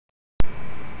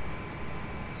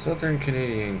Southern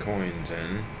Canadian coins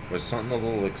in was something a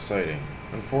little exciting.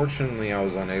 Unfortunately, I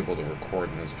was unable to record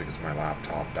this because my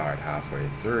laptop died halfway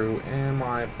through and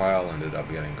my file ended up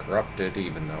getting corrupted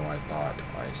even though I thought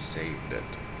I saved it.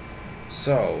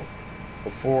 So,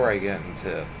 before I get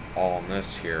into all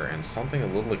this here and something a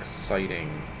little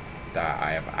exciting that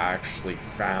I have actually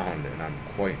found, and I'm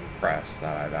quite impressed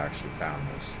that I've actually found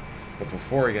this. But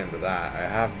before I get into that, I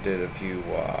have did a few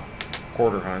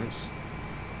quarter hunts.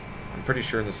 I'm pretty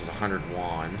sure this is 100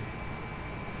 won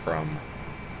from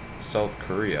South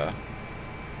Korea.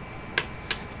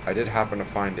 I did happen to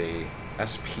find a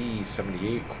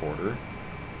SP78 quarter.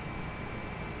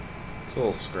 It's a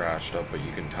little scratched up, but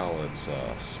you can tell it's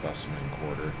a specimen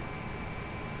quarter.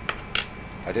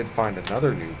 I did find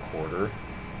another new quarter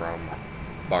from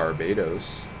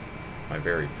Barbados, my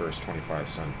very first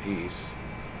 25-cent piece.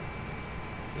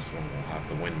 This one will have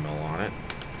the windmill on it.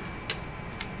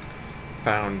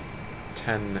 Found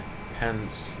 10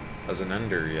 pence as an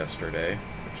ender yesterday,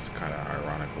 which is kind of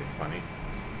ironically funny.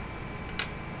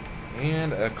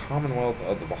 And a Commonwealth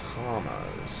of the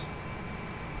Bahamas,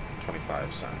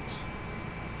 25 cents.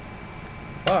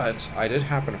 But I did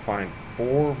happen to find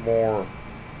 4 more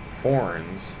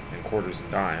foreigns in quarters and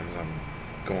dimes. I'm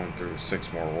going through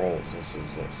 6 more rolls. This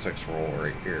is a 6th roll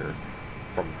right here.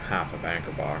 From half a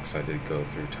banker box, I did go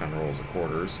through 10 rolls of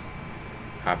quarters.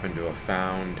 Happened to have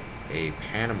found a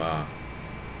Panama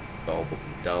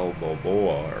Del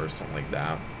Balboa or something like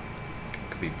that.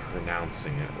 Could be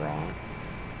pronouncing it wrong.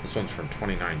 This one's from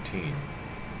 2019.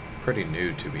 Pretty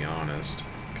new, to be honest,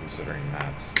 considering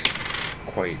that's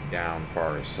quite down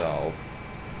far south.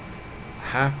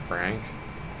 Half franc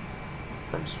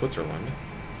from Switzerland.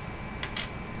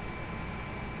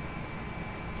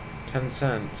 10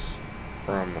 cents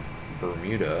from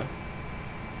Bermuda.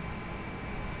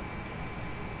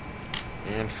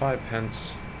 And 5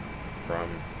 pence from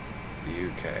the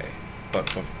UK.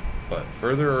 But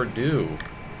further ado,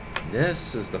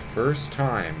 this is the first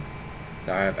time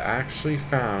that I have actually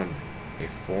found a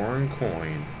foreign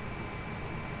coin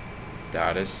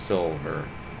that is silver.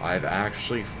 I've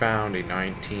actually found a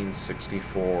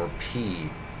 1964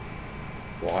 P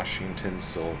Washington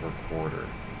silver quarter.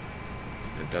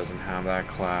 It doesn't have that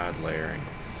clad layering.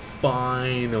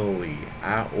 Finally,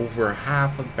 at over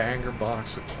half a banker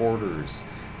box of quarters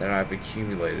that I've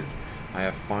accumulated, I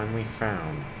have finally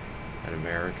found an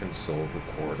American silver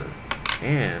quarter.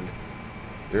 And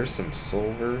there's some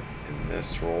silver in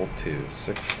this roll too,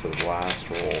 6th to the last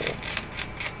roll.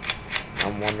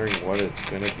 I'm wondering what it's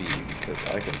going to be because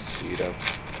I can see it up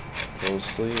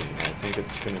closely and I think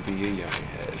it's going to be a young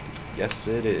head. Yes,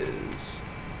 it is.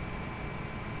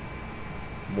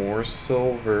 More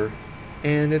silver.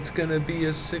 And it's going to be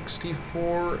a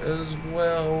 64 as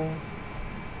well.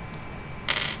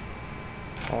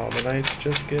 Oh, the night's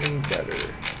just getting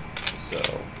better. So,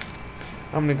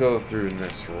 I'm going to go through in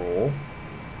this roll.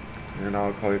 And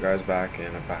I'll call you guys back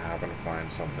in if I happen to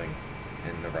find something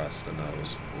in the rest of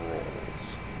those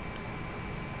rolls.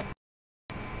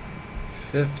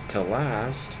 5th to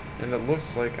last. And it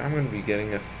looks like I'm going to be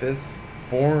getting a 5th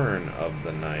foreign of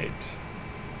the night.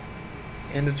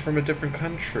 And it's from a different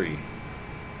country.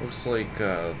 Looks like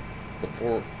the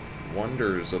 4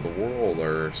 wonders of the world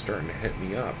are starting to hit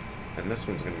me up. And this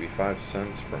one's going to be 5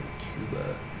 cents from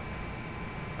Cuba.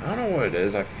 I don't know what it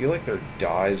is. I feel like their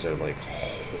dyes are like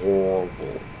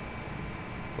horrible.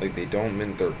 Like they don't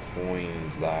mint their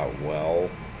coins that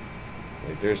well.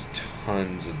 Like there's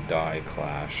tons of dye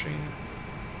clashing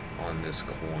on this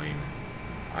coin.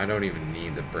 I don't even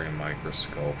need to bring a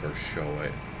microscope or show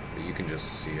it. But you can just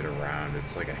see it around.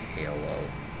 It's like a halo.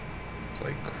 It's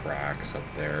like cracks up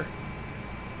there.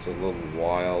 It's a little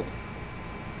wild.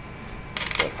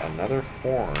 But another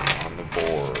foreign on the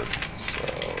board. So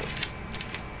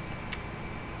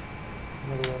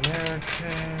another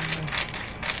American.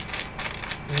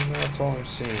 And that's all I'm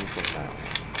seeing from that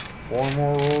one. 4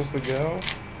 more rolls to go.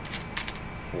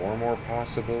 4 more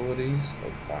possibilities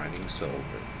of finding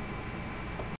silver.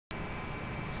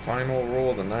 Final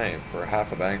roll of the night for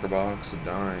half a banker box of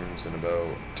dimes and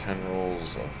about 10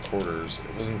 rolls of quarters.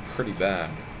 It wasn't pretty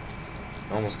bad.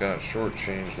 I almost got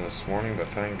shortchanged this morning, but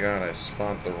thank God I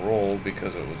spot the roll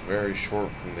because it was very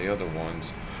short from the other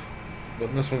ones.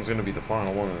 But this one's going to be the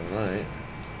final one of the night.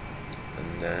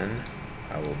 And then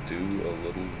I will do a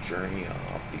little journey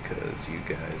off because you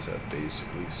guys have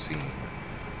basically seen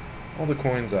all the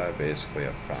coins that I basically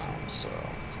have found. So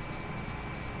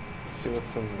let's see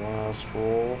what's in the last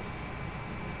roll.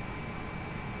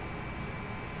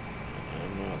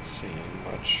 I'm not seeing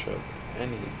much of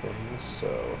anything,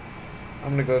 so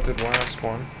I'm going to go through the last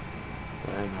one,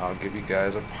 and I'll give you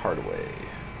guys a part away.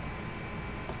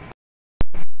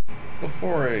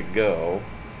 before I go,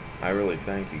 I really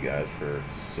thank you guys for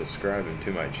subscribing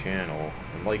to my channel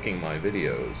and liking my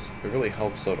videos. It really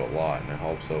helps out a lot, and it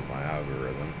helps out my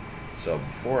algorithm. So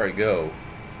before I go,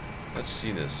 let's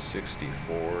see this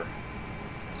 64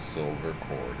 silver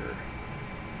quarter.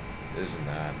 Isn't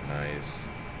that nice?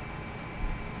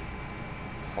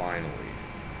 Finally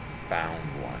found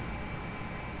one.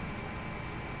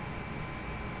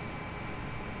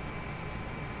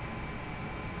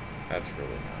 That's really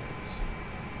nice.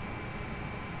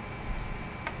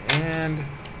 And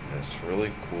this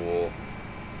really cool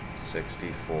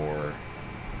 64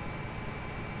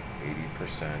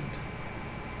 80%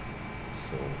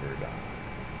 silver dime.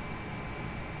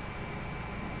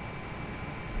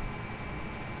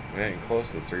 We're getting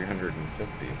close to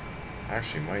 350.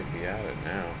 Actually might be at it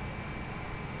now.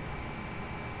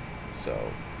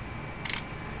 So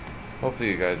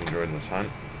hopefully you guys enjoyed this hunt.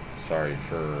 Sorry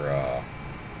for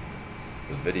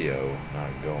the video not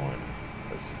going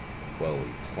as well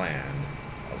as planned.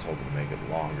 I was hoping to make it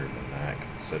longer than that,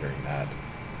 considering that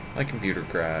my computer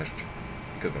crashed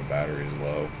because my battery is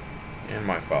low and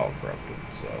my file corrupted.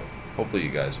 So hopefully you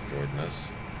guys enjoyed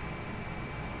this,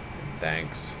 and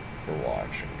thanks for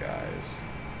watching, guys.